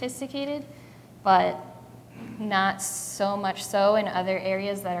pretty sophisticated, but not so much so in other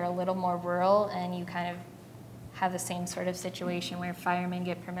areas that are a little more rural, and you kind of have the same sort of situation where firemen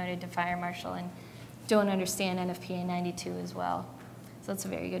get promoted to fire marshal and don't understand NFPA 92 as well. So that's a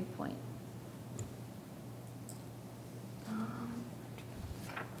very good point.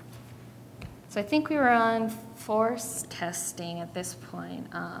 So I think we were on force testing at this point.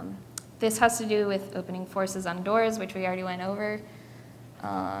 This has to do with opening forces on doors, which we already went over.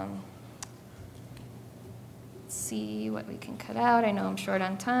 Let's see what we can cut out. I know I'm short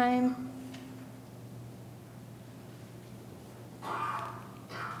on time.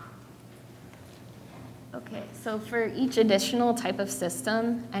 Okay, so for each additional type of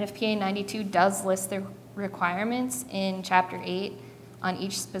system, NFPA 92 does list the requirements in Chapter 8 on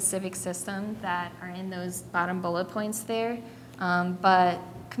each specific system that are in those bottom bullet points there. But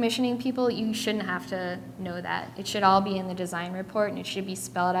commissioning people, you shouldn't have to know that. It should all be in the design report, and it should be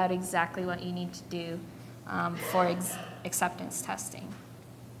spelled out exactly what you need to do for acceptance testing.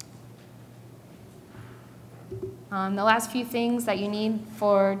 The last few things that you need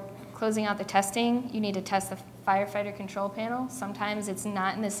for closing out the testing, you need to test the firefighter control panel. Sometimes it's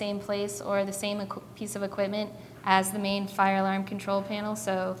not in the same place or the same piece of equipment as the main fire alarm control panel,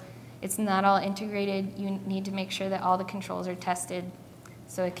 so it's not all integrated. You need to make sure that all the controls are tested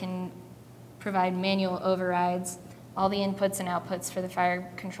so it can provide manual overrides. All the inputs and outputs for the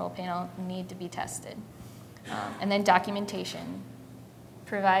fire control panel need to be tested. And then documentation.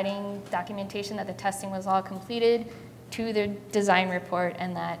 Providing documentation that the testing was all completed to the design report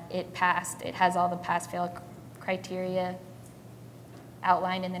and that it passed. It has all the pass-fail criteria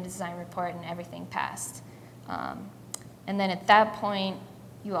outlined in the design report and everything passed. And then at that point,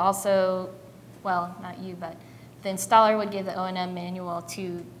 you also, well, not you, but the installer would give the O&M manual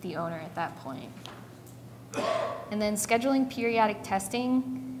to the owner at that point. And then scheduling periodic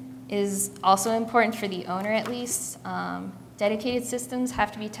testing is also important for the owner at least. Dedicated systems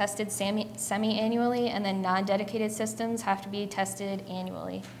have to be tested semi-annually, and then non-dedicated systems have to be tested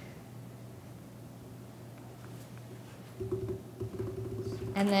annually.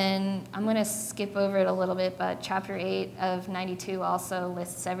 And then I'm going to skip over it a little bit, but Chapter 8 of 92 also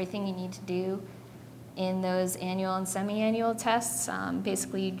lists everything you need to do in those annual and semi-annual tests.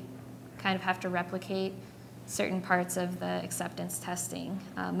 Basically, you kind of have to replicate certain parts of the acceptance testing,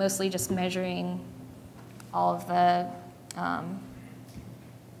 mostly just measuring all of the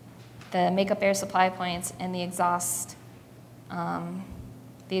makeup air supply points and the exhaust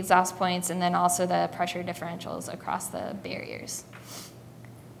points, and then also the pressure differentials across the barriers.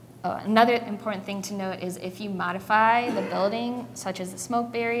 Oh, another important thing to note is if you modify the building, such as the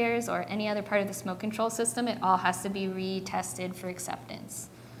smoke barriers or any other part of the smoke control system, it all has to be retested for acceptance.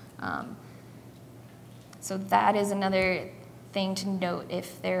 So that is another thing to note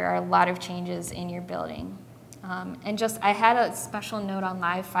if there are a lot of changes in your building. And just, I had a special note on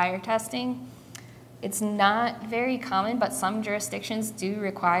live fire testing. It's not very common, but some jurisdictions do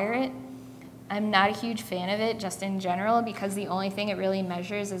require it. I'm not a huge fan of it just in general because the only thing it really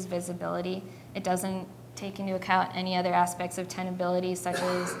measures is visibility. It doesn't take into account any other aspects of tenability such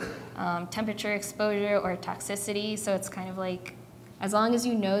as temperature exposure or toxicity. So it's kind of like, as long as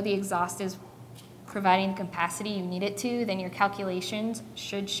you know the exhaust is providing the capacity you need it to, then your calculations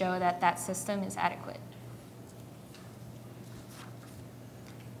should show that that system is adequate.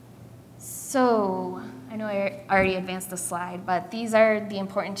 So, I know I already advanced the slide, but these are the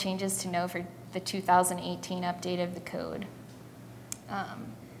important changes to know for the 2018 update of the code.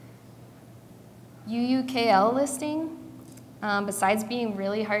 UUKL listing, besides being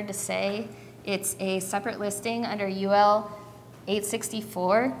really hard to say, it's a separate listing under UL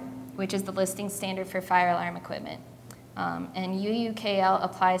 864, which is the listing standard for fire alarm equipment. And UUKL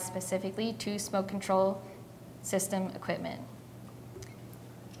applies specifically to smoke control system equipment.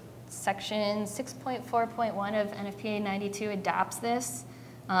 Section 6.4.1 of NFPA 92 adopts this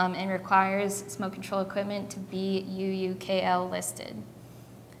and requires smoke control equipment to be UUKL listed.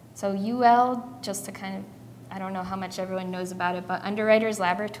 So UL, just to kind of, I don't know how much everyone knows about it, but Underwriters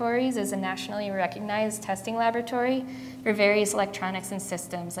Laboratories is a nationally recognized testing laboratory for various electronics and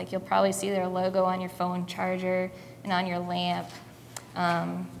systems. Like you'll probably see their logo on your phone charger and on your lamp.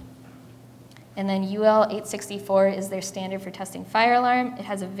 And then UL 864 is their standard for testing fire alarm. It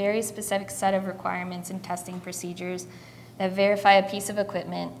has a very specific set of requirements and testing procedures that verify a piece of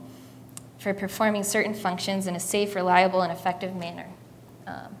equipment for performing certain functions in a safe, reliable, and effective manner.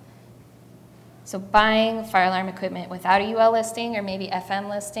 So buying fire alarm equipment without a UL listing or maybe FM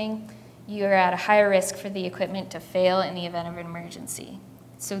listing, you're at a higher risk for the equipment to fail in the event of an emergency.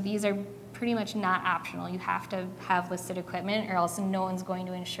 So these are pretty much not optional. You have to have listed equipment or else no one's going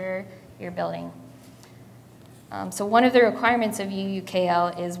to insure your building. So one of the requirements of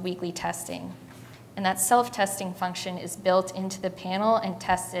UUKL is weekly testing. And that self-testing function is built into the panel and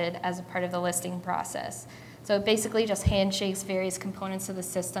tested as a part of the listing process. So it basically just handshakes various components of the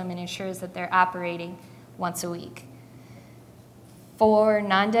system and ensures that they're operating once a week. For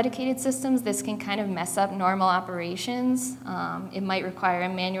non-dedicated systems, this can kind of mess up normal operations. It might require a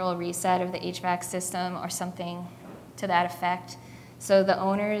manual reset of the HVAC system or something to that effect. So the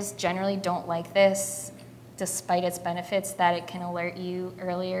owners generally don't like this, despite its benefits that it can alert you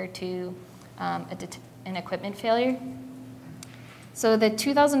earlier to an equipment failure. So the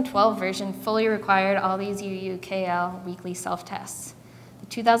 2012 version fully required all these UUKL weekly self-tests. The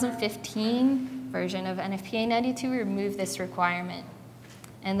 2015 version of NFPA 92 removed this requirement.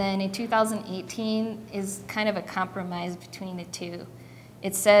 And then in 2018 is kind of a compromise between the two.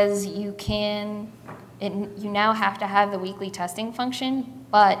 it says you now have to have the weekly testing function,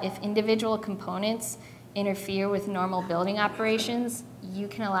 but if individual components interfere with normal building operations, you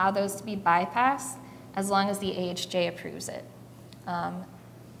can allow those to be bypassed as long as the AHJ approves it.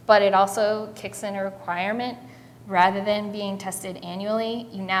 But it also kicks in a requirement. Rather than being tested annually,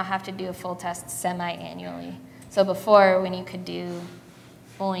 you now have to do a full test semi-annually. So before, when you could do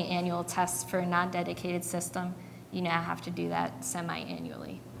only annual tests for a non-dedicated system, you now have to do that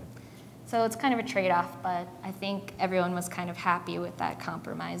semi-annually. So it's kind of a trade-off, but I think everyone was kind of happy with that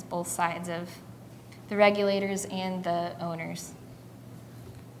compromise, both sides of the regulators and the owners.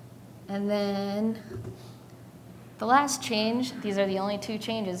 And then the last change, these are the only two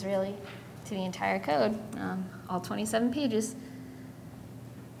changes really to the entire code, all 27 pages.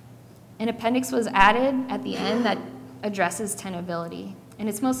 An appendix was added at the end that addresses tenability. And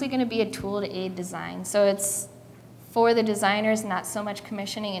it's mostly going to be a tool to aid design. So it's for the designers, not so much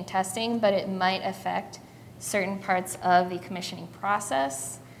commissioning and testing, but it might affect certain parts of the commissioning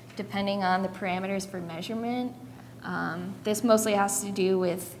process, depending on the parameters for measurement. This mostly has to do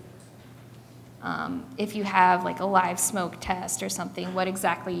with if you have like a live smoke test or something, what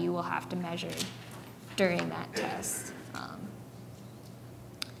exactly you will have to measure during that test.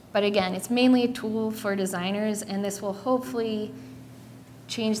 But again, it's mainly a tool for designers, and this will hopefully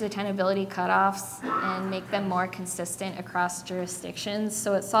change the tenability cutoffs and make them more consistent across jurisdictions.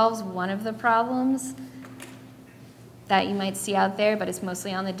 So it solves one of the problems that you might see out there, but it's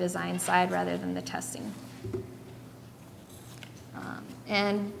mostly on the design side rather than the testing.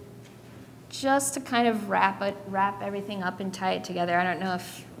 And just to kind of wrap everything up and tie it together, I don't know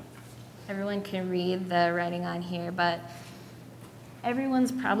if everyone can read the writing on here, but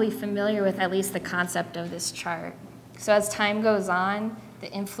everyone's probably familiar with at least the concept of this chart. So as time goes on,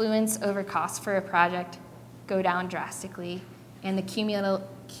 the influence over costs for a project go down drastically, and the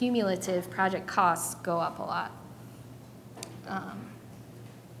cumulative project costs go up a lot.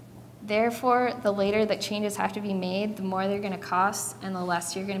 Therefore, the later that changes have to be made, the more they're going to cost, and the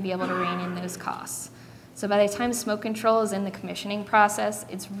less you're going to be able to rein in those costs. So by the time smoke control is in the commissioning process,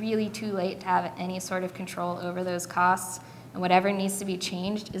 it's really too late to have any sort of control over those costs, and whatever needs to be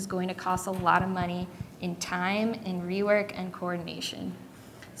changed is going to cost a lot of money in time, in rework, and coordination.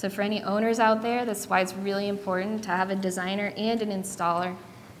 So for any owners out there, that's why it's really important to have a designer and an installer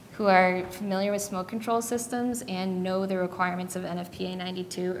who are familiar with smoke control systems and know the requirements of NFPA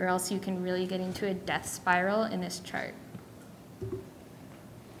 92, or else you can really get into a death spiral in this chart.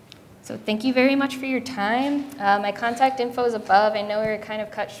 So thank you very much for your time. My contact info is above. I know we were kind of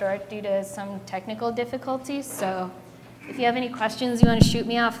cut short due to some technical difficulties, so if you have any questions you want to shoot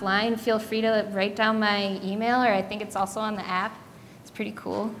me offline, feel free to write down my email, or I think it's also on the app. It's pretty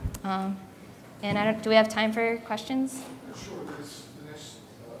cool. And do we have time for questions? Sure. The next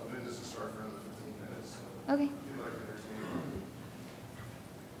event doesn't start for another 15 minutes. Okay. If you'd like to entertain.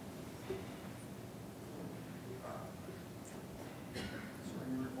 Is there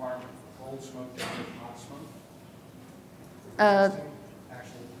any requirement for cold smoke to hot smoke?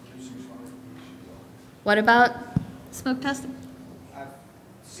 Actual producing smoke? What about smoke testing? I've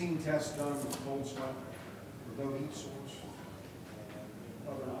seen tests done with cold smoke with no heat source. And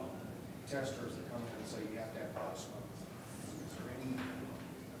other testers that come in and say you have to have hot smoke. Is there any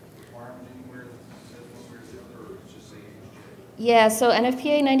requirement anywhere that says one way or the other, or it's just AHJ? Yeah, so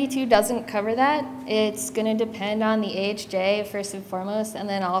NFPA 92 doesn't cover that. It's going to depend on the AHJ first and foremost, and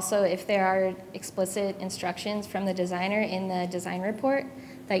then also if there are explicit instructions from the designer in the design report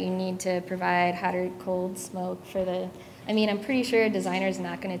that you need to provide hot or cold smoke for the, I mean, I'm pretty sure a designer is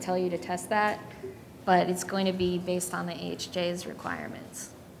not going to tell you to test that, but it's going to be based on the AHJ's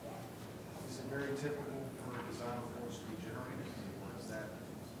requirements. Is it very typical for a design reports to be generated, or is that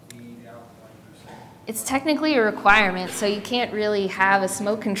feed out like you said? It's technically a requirement, so you can't really have a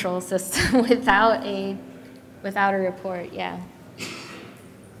smoke control system without a report, yeah.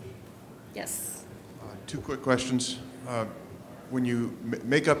 Yes? Two quick questions. When you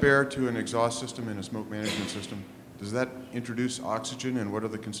make up air to an exhaust system in a smoke management system, does that introduce oxygen, and what are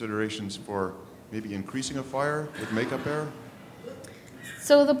the considerations for maybe increasing a fire with makeup air?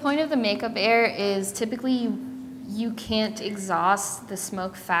 So the point of the makeup air is typically you can't exhaust the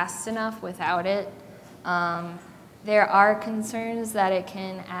smoke fast enough without it. There are concerns that it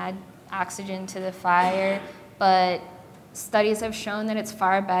can add oxygen to the fire, but studies have shown that it's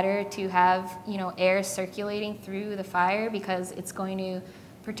far better to have, air circulating through the fire because it's going to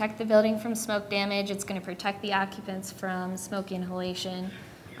protect the building from smoke damage. It's going to protect the occupants from smoke inhalation.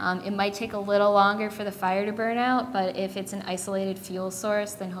 It might take a little longer for the fire to burn out, but if it's an isolated fuel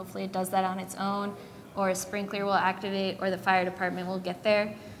source, then hopefully it does that on its own. or a sprinkler will activate, or the fire department will get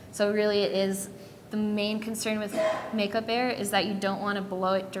there. So really it is, the main concern with makeup air is that you don't want to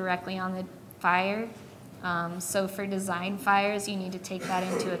blow it directly on the fire. So for design fires, you need to take that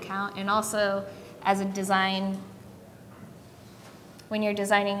into account. And also, as a design, when you're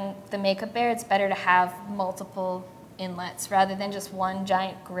designing the makeup air, it's better to have multiple inlets rather than just one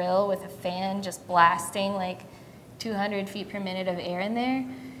giant grill with a fan just blasting like 200 feet per minute of air in there.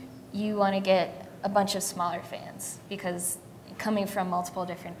 You want to get a bunch of smaller fans because coming from multiple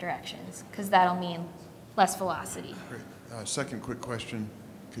different directions, because that'll mean less velocity. Great. Second quick question.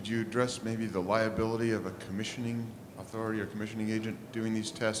 Could you address maybe the liability of a commissioning authority or commissioning agent doing these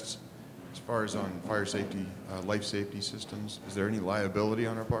tests as far as on fire safety, life safety systems? Is there any liability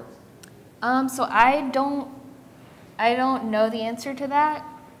on our part? So I don't know the answer to that.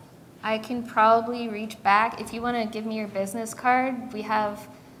 I can probably reach back. If you want to give me your business card, we have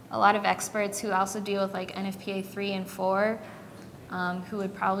a lot of experts who also deal with like NFPA 3 and 4 who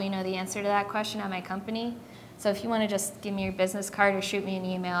would probably know the answer to that question at my company. So if you want to just give me your business card or shoot me an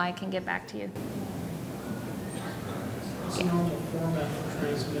email, I can get back to you. What's the normal format for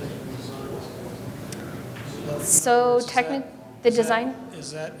transmitting designs? So the design?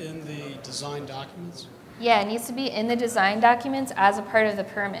 Is that in the design documents? Yeah, it needs to be in the design documents as a part of the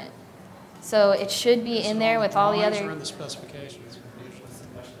permit. So it should be in there with all the Drawings other. or in the specifications?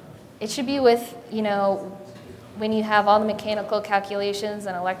 It should be with, you know, when you have all the mechanical calculations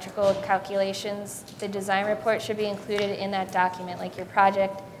and electrical calculations, the design report should be included in that document, like your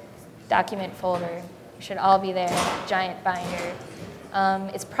project document folder. It should all be there, giant binder.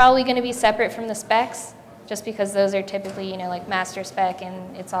 It's probably going to be separate from the specs, just because those are typically, you know, like master spec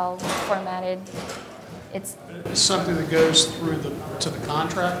and it's all formatted. It's something that goes through to the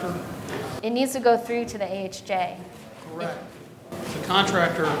contractor? It needs to go through to the AHJ. Correct. The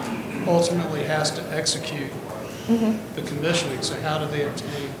contractor ultimately has to execute the commissioning, so how do they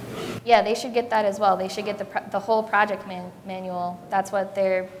obtain? Yeah, they should get that as well. They should get the whole project manual. That's what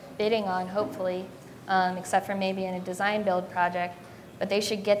they're bidding on, hopefully, except for maybe in a design build project. But they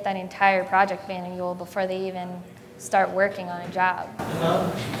should get that entire project manual before they even start working on a job.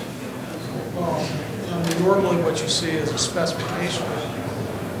 Well, normally what you see is a specification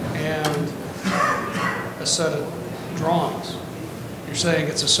and a set of drawings. You're saying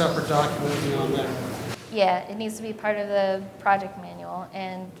it's a separate document beyond that? Yeah, it needs to be part of the project manual.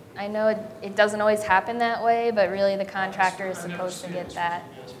 And I know it doesn't always happen that way, but really the contractor is supposed to get that.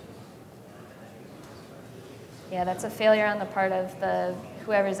 Yeah, that's a failure on the part of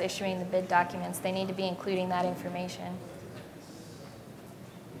whoever's issuing the bid documents. They need to be including that information.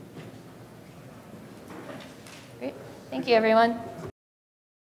 Great. Thank you, everyone.